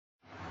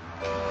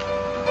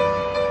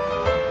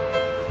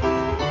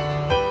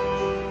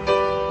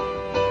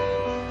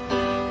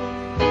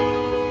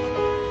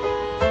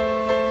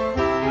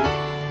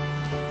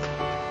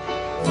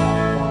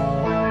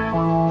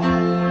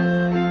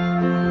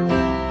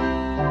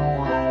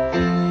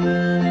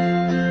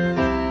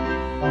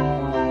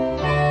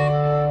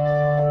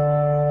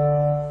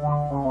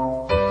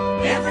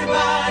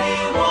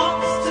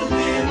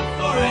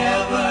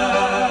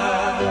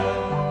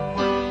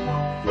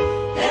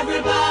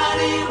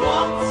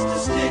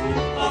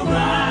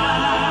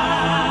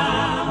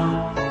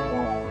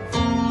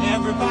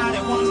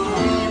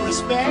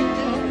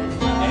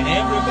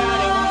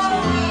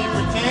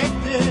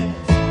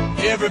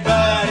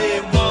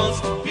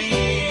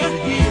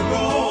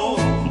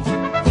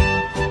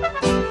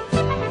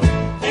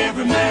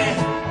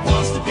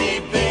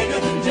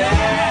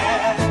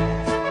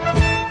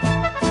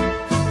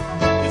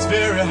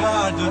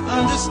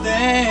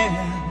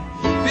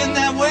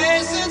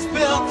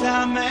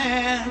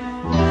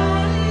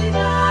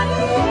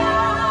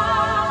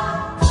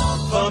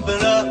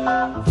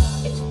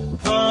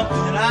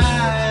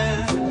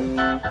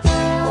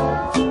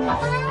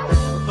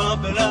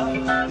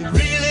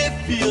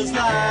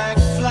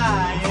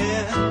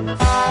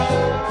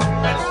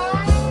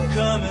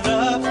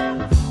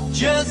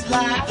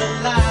like a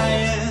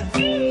lion,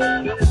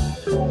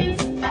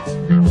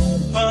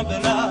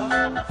 pumping up,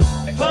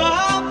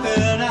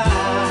 pumping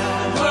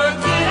out.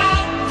 Work it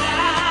out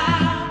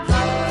now,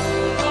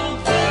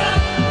 pump it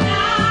up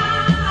now.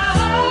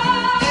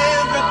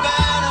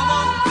 Everybody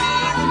wants to be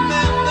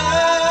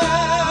remembered.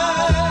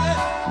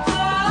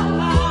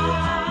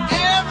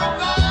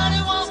 Everybody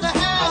wants to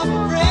have a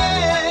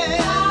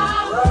friend.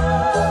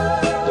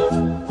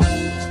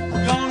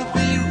 Gonna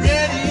be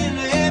ready and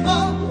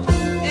able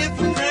if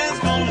a friend's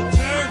gonna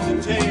turn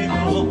the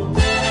table.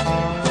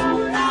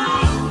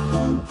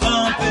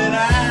 Pumping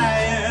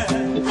iron.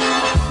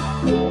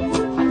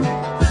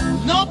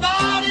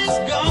 Nobody's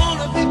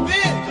gonna be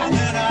bigger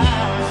than I.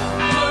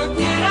 Work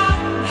it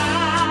out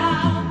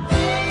now,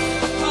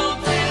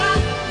 pump it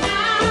up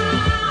now.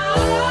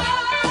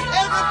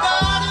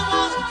 Everybody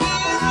wants to be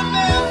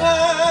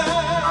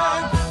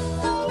remembered.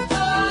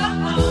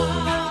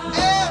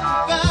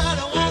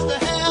 Everybody wants to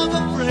have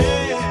a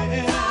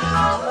friend.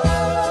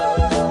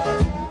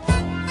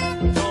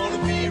 Gonna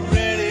be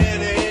ready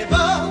and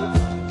able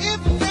if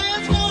a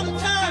friend's gonna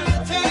turn the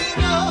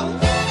table.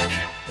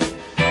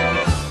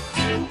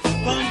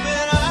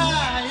 Pumping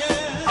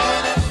iron.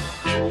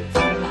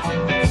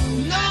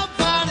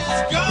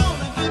 Nobody's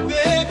gonna be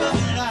bigger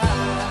than I.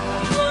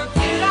 Work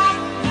it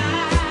out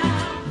now,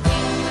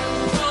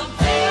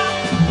 pump it up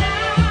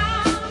now.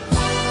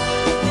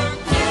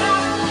 Work it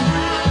out.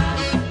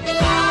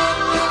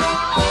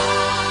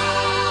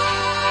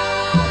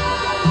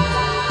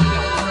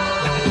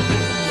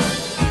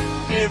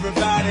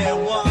 Everybody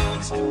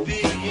wants to be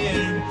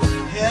in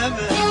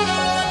heaven.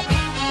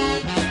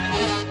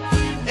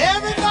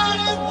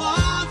 Everybody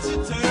wants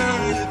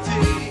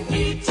eternity.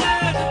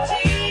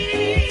 Eternity.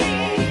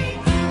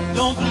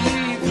 Don't believe